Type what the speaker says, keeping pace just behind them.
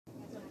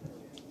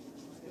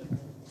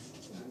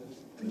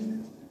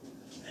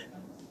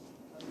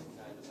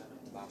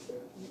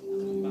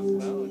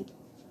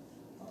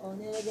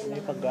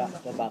yung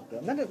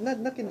pag-background.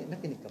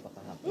 Nakinig ka ba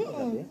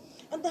kahapon?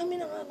 Ang dami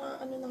na nga na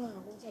ano na nga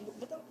ako. Sabi ko,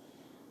 ba't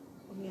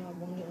ang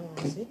yabang ni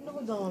Assec?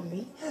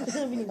 Nakadami. Kasi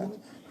sabi ni Gino,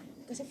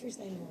 kasi first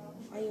time mo,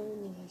 ayaw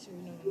ni sir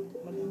na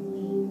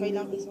madami.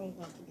 Kailangan isang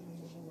topic ng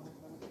magawa.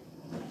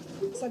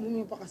 Sabi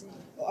mo pa kasi,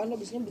 o ano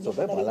gusto niya, bigyan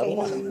pa na rin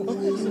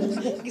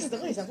kailangan. Gusto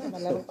ko isang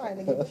palaro pa.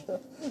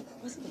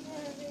 Kasi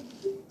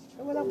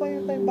wala pa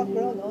yung time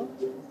background, no?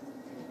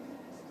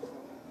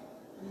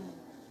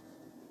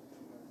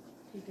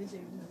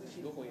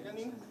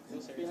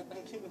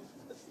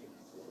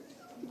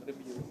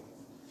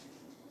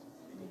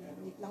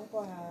 Wait lang po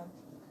ha.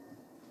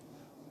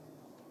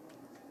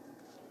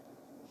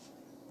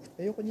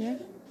 Ayoko niya.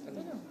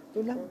 Ito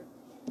lang.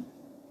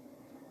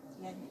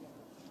 Yan.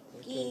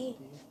 Okay.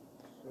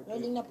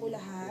 Rolling na po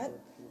lahat.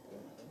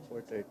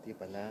 4:30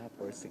 pala,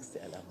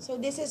 4:60 alam. So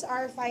this is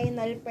our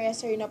final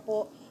presser na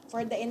po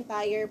for the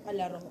entire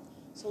Palarong.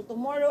 So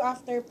tomorrow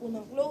after po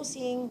ng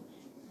closing,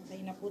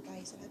 antay na po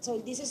tayo sa lahat. So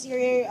this is your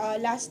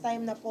last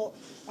time na po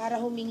para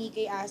humingi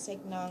kay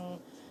Assec ng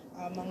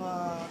mga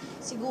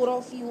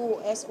siguro few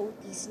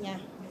SOPs niya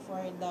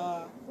before the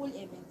full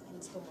event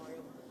ends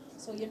tomorrow.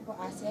 So yun po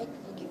Assec,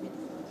 we'll give it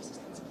for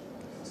assistance.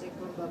 Assec,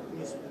 for back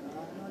news po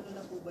ano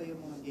na po ba yung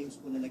mga games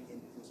po na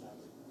nag-end po sa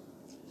atin?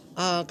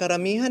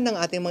 Karamihan ng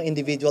ating mga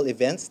individual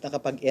events,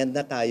 nakapag-end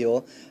na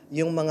tayo.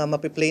 Yung mga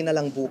mapiplay na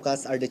lang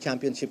bukas are the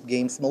championship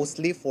games,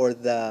 mostly for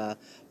the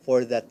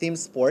team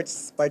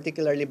sports,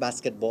 particularly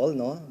basketball,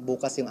 no?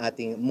 Bukas yung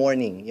ating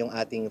morning, yung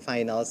ating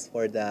finals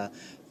for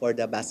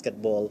the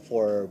basketball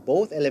for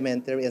both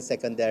elementary and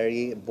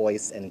secondary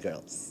boys and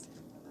girls.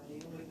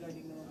 Yung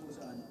regarding naman po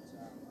sa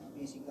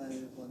physical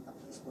contact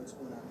sports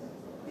po natin,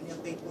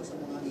 ini-update po sa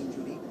mga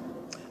injury.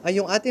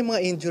 Yung ating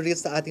mga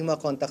injuries sa ating mga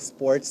contact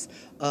sports,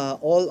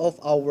 all of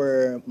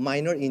our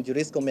minor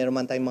injuries, kung meron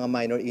man tayong mga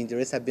minor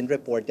injuries, have been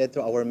reported to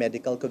our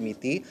medical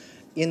committee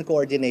in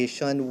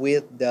coordination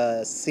with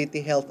the City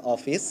Health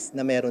Office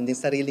na meron din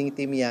sariling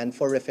team yan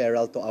for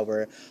referral to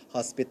our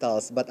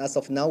hospitals. But as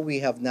of now,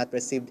 we have not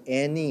received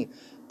any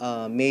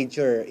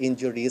major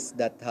injuries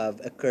that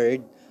have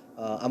occurred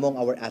among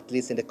our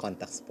athletes in the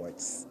contact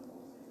sports.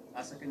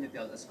 Asa, can you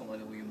tell us kung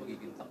ano yung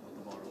magiging takbo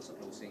tomorrow sa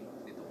closing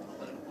dito kung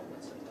Palarong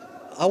Pambansa?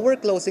 Our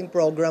closing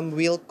program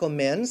will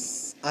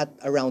commence at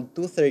around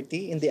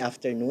 2:30 in the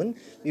afternoon.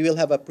 We will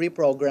have a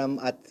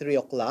pre-program at 3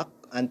 o'clock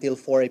until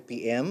 4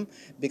 p.m.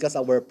 because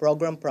our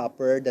program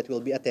proper that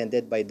will be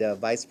attended by the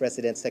Vice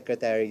President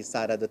Secretary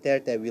Sara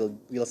Duterte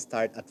will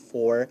start at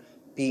 4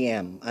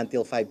 p.m.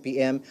 until 5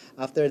 p.m.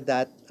 After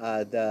that,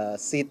 the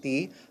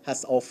city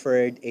has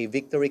offered a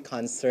victory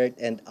concert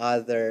and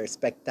other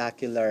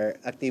spectacular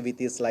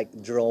activities like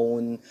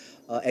drone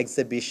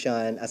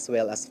exhibition as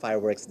well as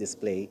fireworks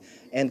display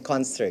and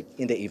concert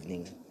in the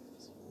evening.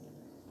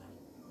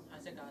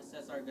 Assec,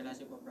 Cesar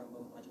Galasio po from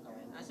Pambansa.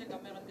 Assec,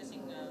 meron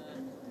kasing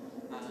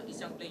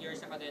isang player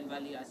sa Cagayan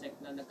Valley, Assec,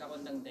 na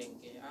nagkaroon ng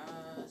dengue.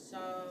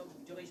 Sa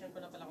duration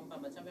po na Palarong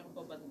Pambansa, meron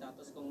po ba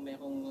datos kung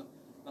merong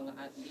mga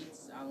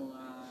athletes ang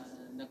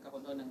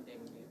nagkaroon ng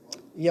dengue po?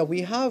 Yeah,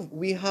 we have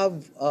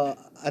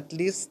at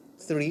least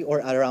 3 or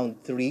around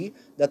 3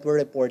 that were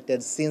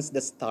reported since the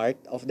start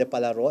of the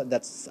Palaro.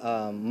 That's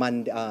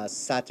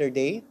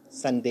Saturday,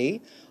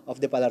 Sunday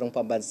of the Palarong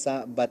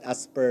Pambansa. But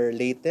as per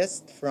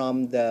latest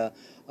from the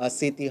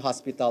city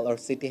hospital or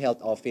city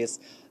health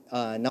office,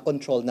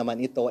 na-control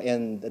naman ito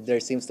and there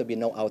seems to be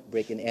no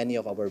outbreak in any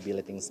of our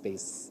billeting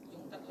space.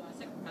 Yung tatlo,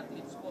 Assec,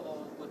 athletes po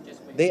o coaches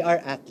po? They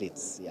are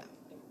athletes, yeah.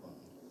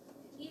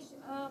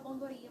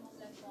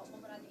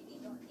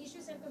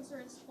 Issues and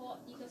concerns po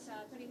dito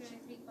sa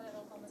 2023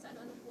 Palarong Pambansa.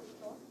 Ano po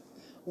ito?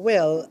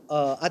 Well,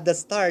 at the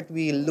start,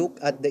 we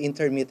looked at the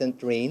intermittent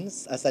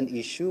rains as an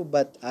issue,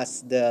 but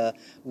as the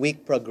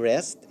week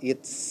progressed,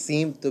 it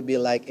seemed to be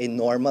like a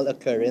normal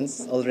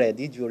occurrence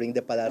already during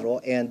the Palaro,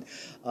 and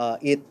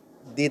it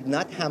did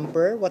not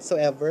hamper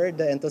whatsoever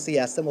the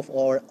enthusiasm of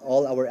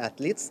all our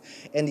athletes,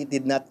 and it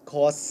did not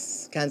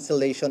cause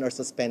cancellation or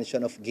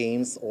suspension of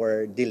games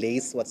or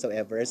delays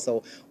whatsoever.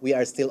 So we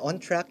are still on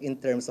track in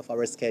terms of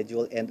our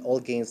schedule, and all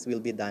games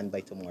will be done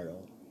by tomorrow.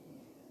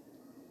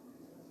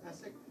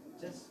 Assec,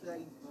 just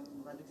like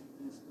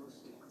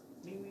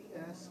may we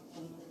ask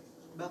kung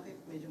bakit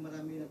medyo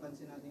marami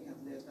napansin nating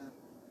atleta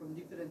from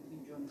different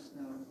regions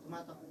na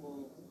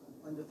tumatakbo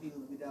on the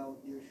field without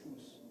their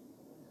shoes?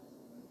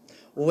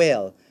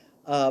 Well,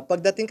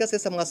 pagdating kasi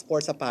sa mga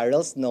sports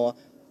apparels, no,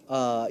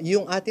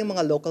 yung ating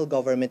mga local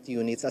government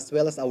units as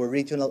well as our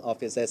regional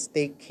offices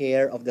take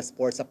care of the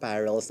sports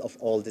apparels of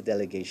all the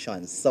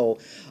delegations. So,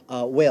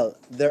 well,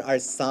 there are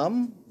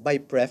some by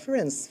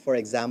preference, for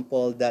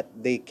example, that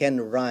they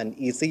can run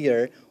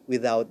easier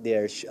without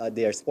their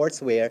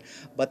sportswear,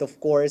 but of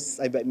course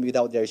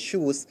without their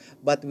shoes,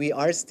 but we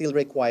are still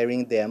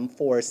requiring them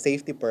for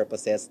safety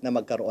purposes na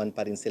magkaroon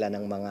pa rin sila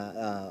ng mga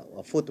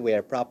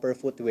footwear, proper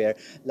footwear,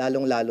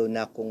 lalong-lalo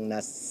na kung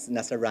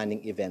nasa running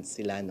events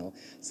sila, no.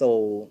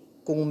 So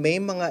kung may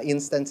mga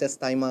instances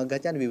tayong mga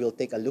ganyan, we will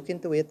take a look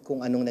into it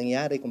kung anong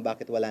nangyari, kung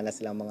bakit wala na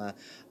silang mga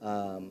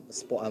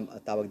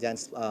tawag dyan,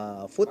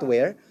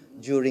 footwear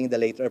during the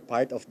later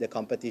part of the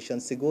competition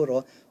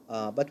siguro,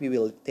 but we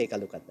will take a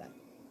look at that.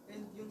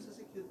 And yung sa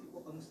security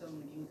po, kamusta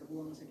ang naging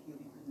kabuang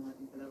security ng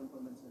ating Palarong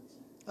Pambansa?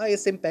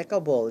 It's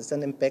impeccable. It's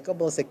an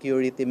impeccable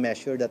security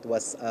measure that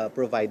was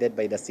provided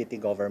by the city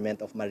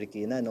government of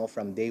Marikina, no,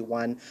 from day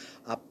one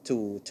up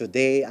to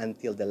today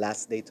until the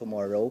last day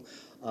tomorrow.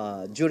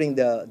 During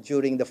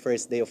the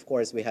first day, of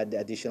course, we had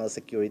the additional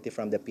security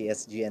from the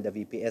PSG and the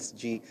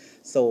VPSG.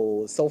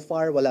 So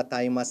far, wala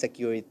tayong mga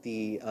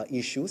security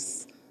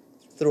issues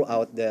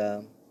throughout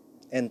the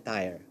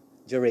entire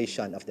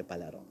duration of the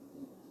Palarong.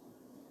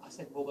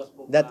 Assec, bukas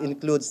po ba? That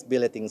includes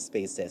billeting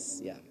spaces.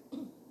 Yeah.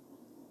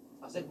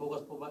 Assec,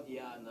 bukas po ba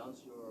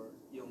i-announce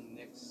yung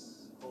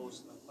next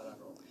host ng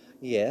Palarong?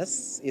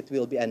 Yes, it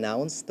will be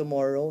announced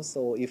tomorrow.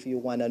 So if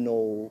you want to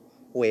know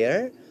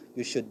where,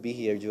 you should be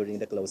here during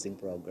the closing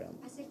program.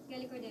 Assec,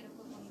 Kelly Cordero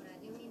po,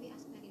 Comrade. Yung maybe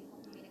ask na rin po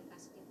kung may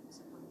nag-positive po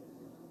sa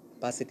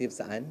COVID. Positive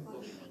saan?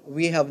 COVID-19.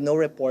 We have no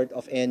report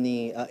of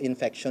any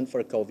infection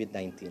for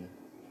COVID-19.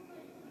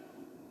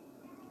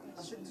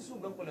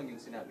 Susugan ko lang yung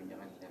sinabi niya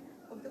kanina.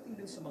 Pagdating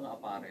dun sa mga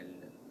apparel,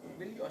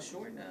 will you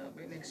assure na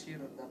by next year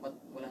dapat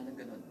wala na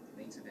ganun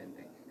na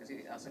insidente?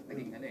 Kasi Assec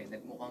naging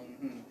nagmukhang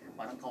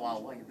parang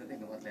kawawa yung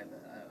dating ng atleta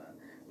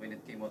when it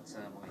came out sa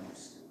mga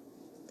news.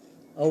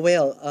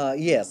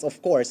 Yes,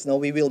 of course. No,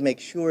 we will make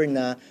sure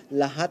na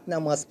lahat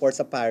ng mga sports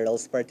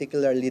apparels,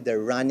 particularly the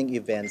running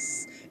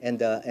events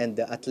and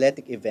the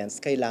athletic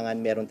events,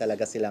 kailangan meron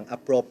talaga silang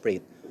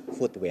appropriate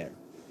footwear.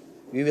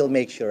 We will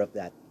make sure of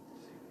that.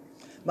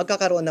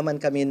 Magkakaroon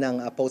naman kami ng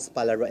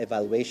post-Palaro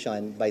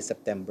evaluation by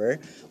September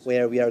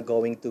where we are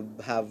going to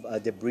have a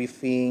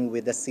debriefing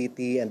with the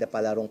city and the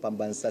Palarong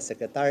Pambansa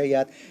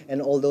Secretariat and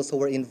all those who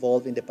were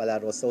involved in the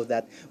Palaro so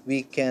that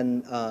we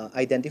can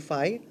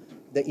identify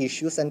the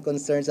issues and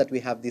concerns that we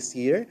have this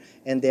year,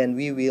 and then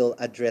we will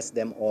address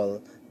them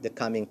all the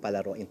coming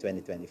Palaro in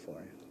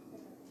 2024.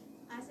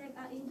 Assec,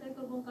 Intel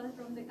Kabungkal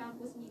from the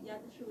Campus Media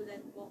at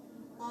Shulen po.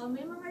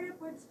 May mga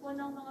reports po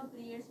ng mga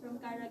players from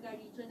Caraga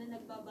region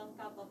na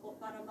nagbabangka pa po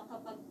para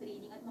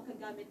makapag-training at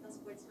makagamit ng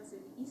sports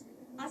facilities.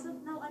 As of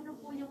now, ano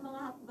po yung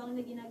mga hakbang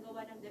na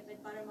ginagawa ng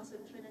DepEd para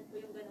masolusyonan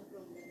po yung ganong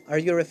problem? Are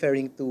you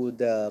referring to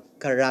the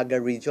Caraga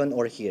region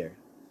or here?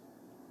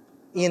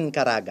 In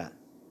Caraga?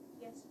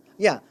 Yes.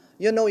 Yeah.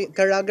 You know, in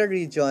Caraga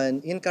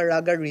region,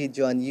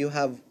 you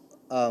have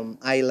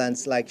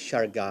islands like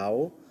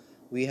Siargao,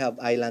 we have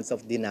islands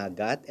of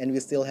Dinagat, and we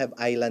still have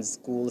island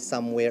school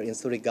somewhere in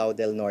Surigao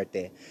del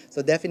Norte.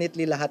 So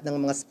definitely lahat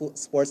ng mga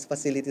sports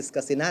facilities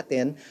kasi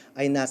natin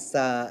ay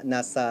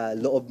nasa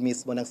loob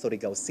mismo ng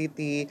Surigao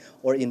City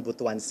or in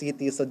Butuan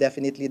City. So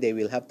definitely they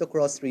will have to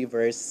cross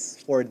rivers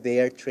for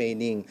their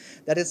training.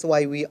 That is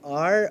why we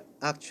are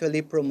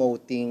actually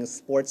promoting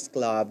sports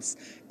clubs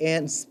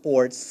and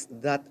sports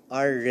that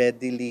are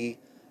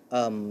readily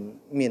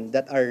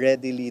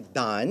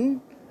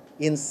done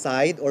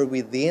inside or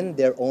within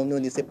their own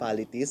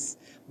municipalities,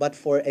 but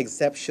for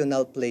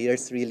exceptional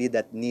players really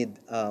that need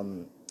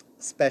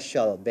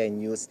special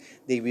venues,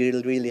 they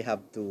will really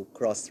have to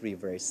cross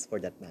rivers for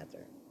that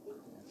matter.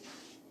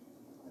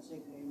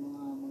 Kasi may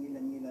mga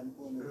mangilan-ngilan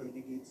po na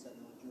delegates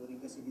during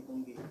kasi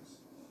ditong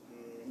games,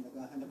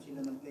 naghahanap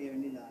sila ng player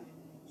nila,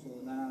 so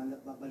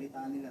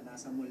babalitaan nila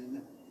nasa mall na.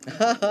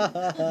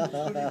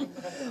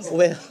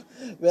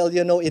 well,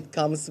 you know, it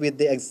comes with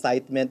the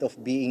excitement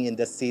of being in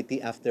the city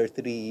after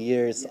 3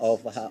 years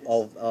of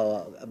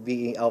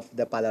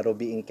the Palaro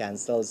being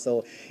canceled.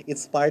 So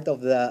it's part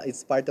of the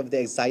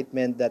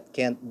excitement that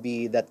can't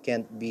be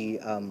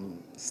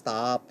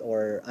stopped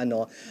or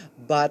ano.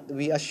 But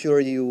we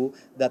assure you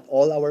that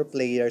all our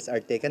players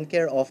are taken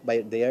care of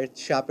by their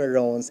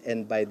chaperones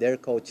and by their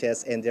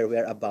coaches, and their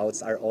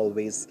whereabouts are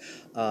always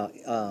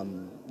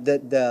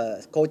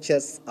the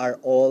coaches are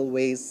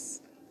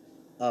always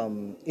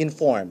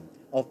informed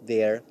of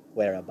their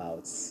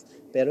whereabouts.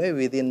 Pero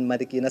within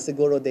Marikina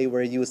siguro they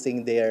were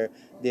using their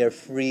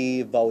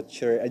free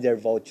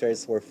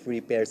vouchers for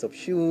free pairs of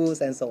shoes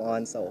and so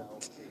on. So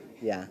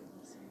yeah.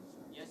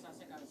 Yes,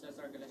 Assec,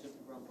 Cesar Galasio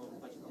from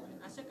Pambansa.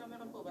 Assec,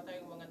 meron po ba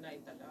tayong mga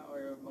naitala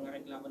or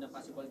mga reklamo na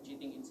possible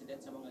cheating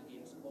incident sa mga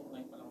games po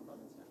ngayon pa lang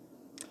Pambansa?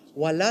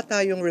 Wala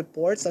tayong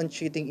reports on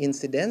cheating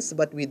incidents,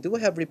 but we do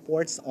have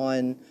reports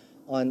on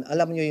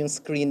alam nyo yung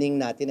screening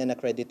natin and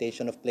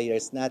accreditation of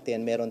players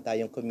natin. Meron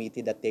tayong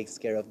committee that takes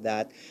care of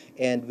that,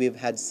 and we've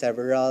had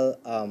several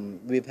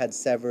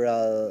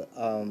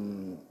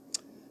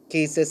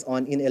cases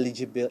on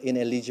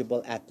ineligible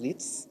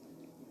athletes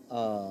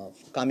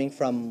coming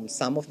from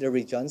some of the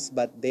regions,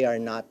 but they are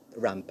not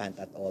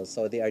rampant at all.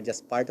 So they are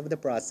just part of the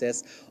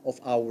process of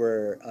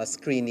our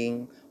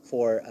screening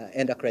for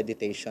and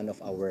accreditation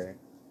of our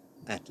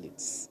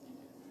athletes.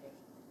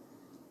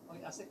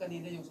 Okay, Assec,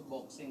 kanina yung sa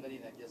boxing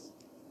kanina, just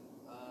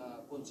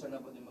concern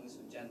na po yung mga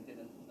estudyante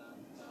na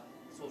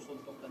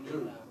susuntok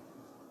kanina,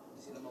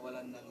 hindi sila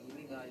mawalan ng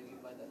hininga, yung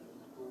iba na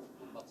yung two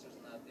boxers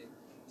natin.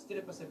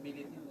 Still a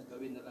possibility na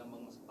gawin na lang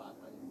mga sapatos.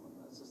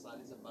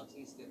 sumali sa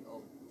boxing instead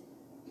of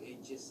the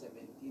ages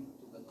 17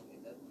 to ganong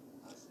edad?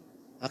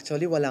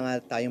 Actually, wala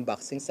nga tayong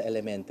boxing sa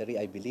elementary,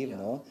 I believe,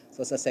 no?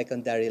 So sa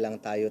secondary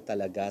lang tayo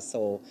talaga.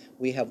 So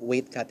we have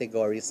weight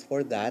categories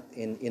for that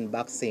in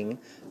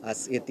boxing,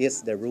 as it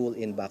is the rule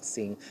in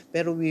boxing.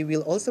 Pero we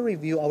will also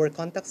review our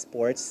contact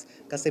sports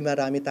kasi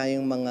marami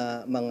tayong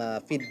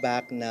mga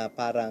feedback na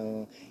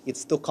parang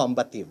it's too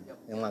combative.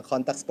 Yung mga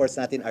contact sports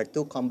natin are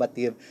too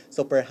combative.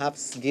 So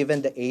perhaps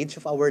given the age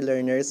of our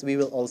learners, we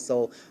will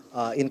also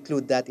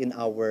include that in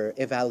our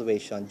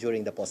evaluation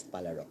during the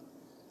post-Palarong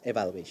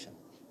evaluation.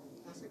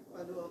 As a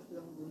follow-up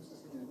lang dun sa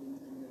sinabi ni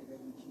kanina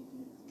regarding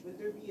cheating, will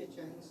there be a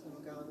chance na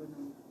magkakaroon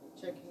ng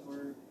checking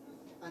or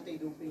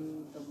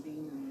anti-doping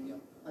campaign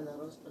ng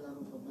Palarong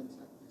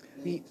Pambansa?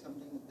 Like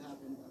something that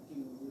happened a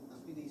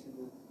few days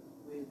ago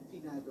with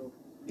Finado.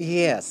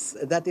 Yes,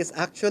 that is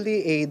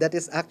actually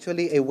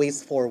a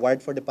ways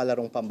forward for the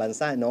Palarong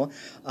Pambansa, no?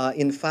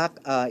 In fact,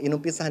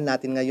 inumpisahan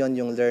natin ngayon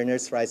yung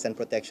Learners Rights and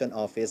Protection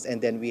Office,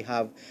 and then we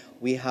have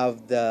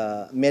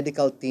the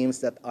medical teams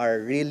that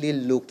are really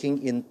looking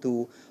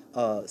into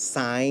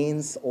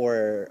signs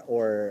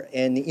or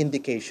any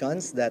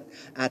indications that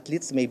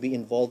athletes may be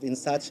involved in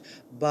such.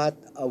 But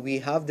we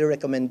have the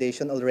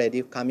recommendation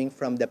already coming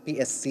from the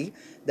PSC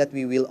that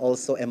we will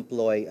also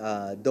employ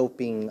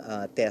doping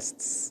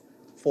tests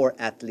for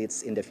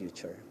athletes in the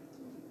future.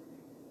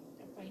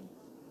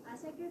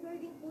 Asek,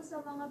 regarding po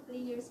sa mga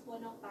players po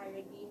ng para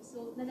games,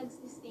 so na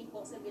nag-stay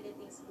po sa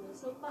billeting school,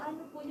 so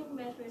paano po yung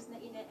measures na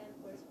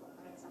ine-enforce po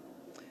para sa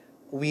kanila?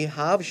 We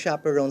have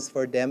chaperones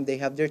for them. They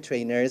have their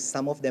trainers.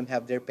 Some of them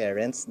have their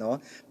parents,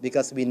 no?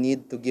 Because we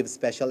need to give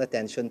special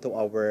attention to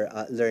our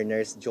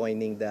learners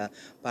joining the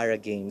para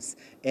games.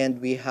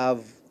 And we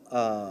have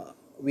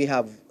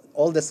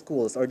all the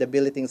schools or the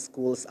billeting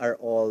schools are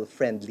all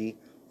friendly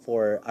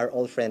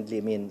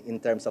I mean, in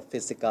terms of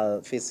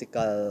physical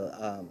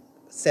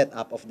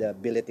setup of the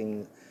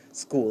billeting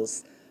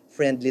schools.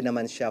 Friendly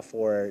naman siya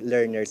for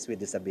learners with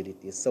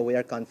disabilities. So we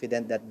are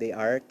confident that they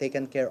are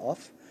taken care of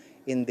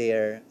in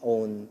their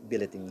own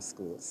billeting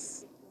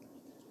schools.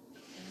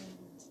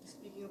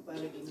 Speaking of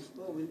Paragames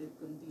po, will it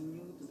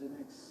continue to the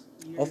next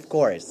year? Of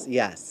course,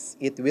 yes.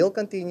 It will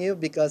continue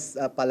because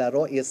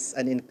Palaro is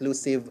an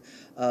inclusive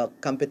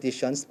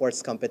competition,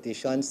 sports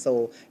competition.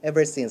 So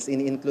ever since,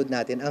 in-include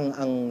natin.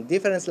 Ang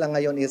difference lang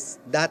ngayon is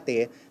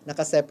dati,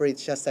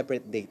 naka-separate siya,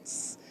 separate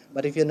dates.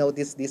 But if you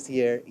notice this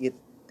year, it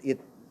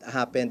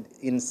happened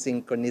in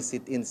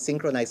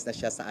synchronized na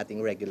siya sa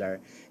ating regular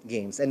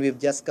games. And we've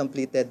just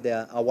completed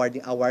the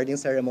awarding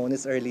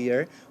ceremonies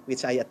earlier,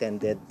 which I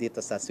attended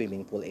dito sa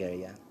swimming pool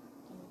area.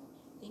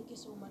 Thank you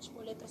so much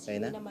po. Let us Okay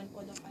hear na? naman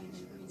po the final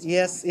words.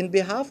 Yes, in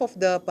behalf of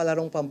the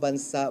Palarong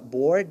Pambansa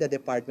Board, the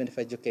Department of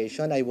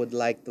Education, I would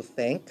like to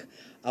thank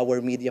our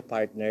media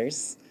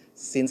partners.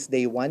 Since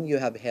day one, you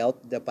have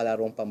helped the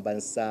Palarong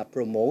Pambansa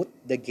promote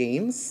the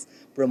games,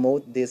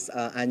 promote these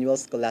annual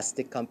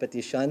scholastic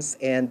competitions,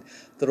 and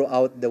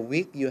throughout the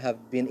week, you have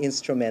been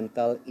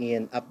instrumental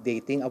in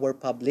updating our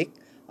public,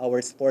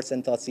 our sports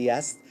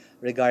enthusiasts,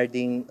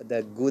 regarding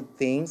the good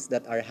things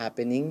that are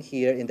happening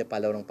here in the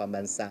Palarong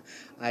Pambansa.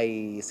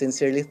 I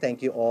sincerely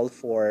thank you all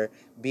for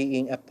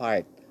being a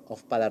part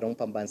of Palarong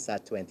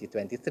Pambansa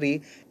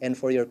 2023 and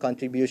for your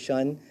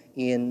contribution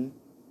in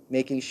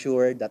making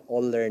sure that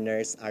all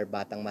learners are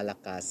batang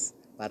malakas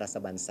para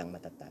sa bansang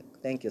matatag.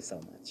 Thank you so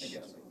much.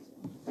 Thank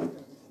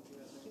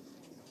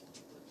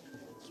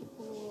you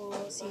po.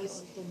 See you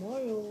all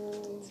tomorrow.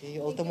 See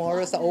you all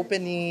tomorrow sa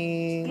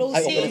opening.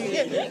 Closing. Ay,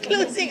 opening.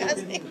 Closing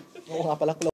as Oo nga pala,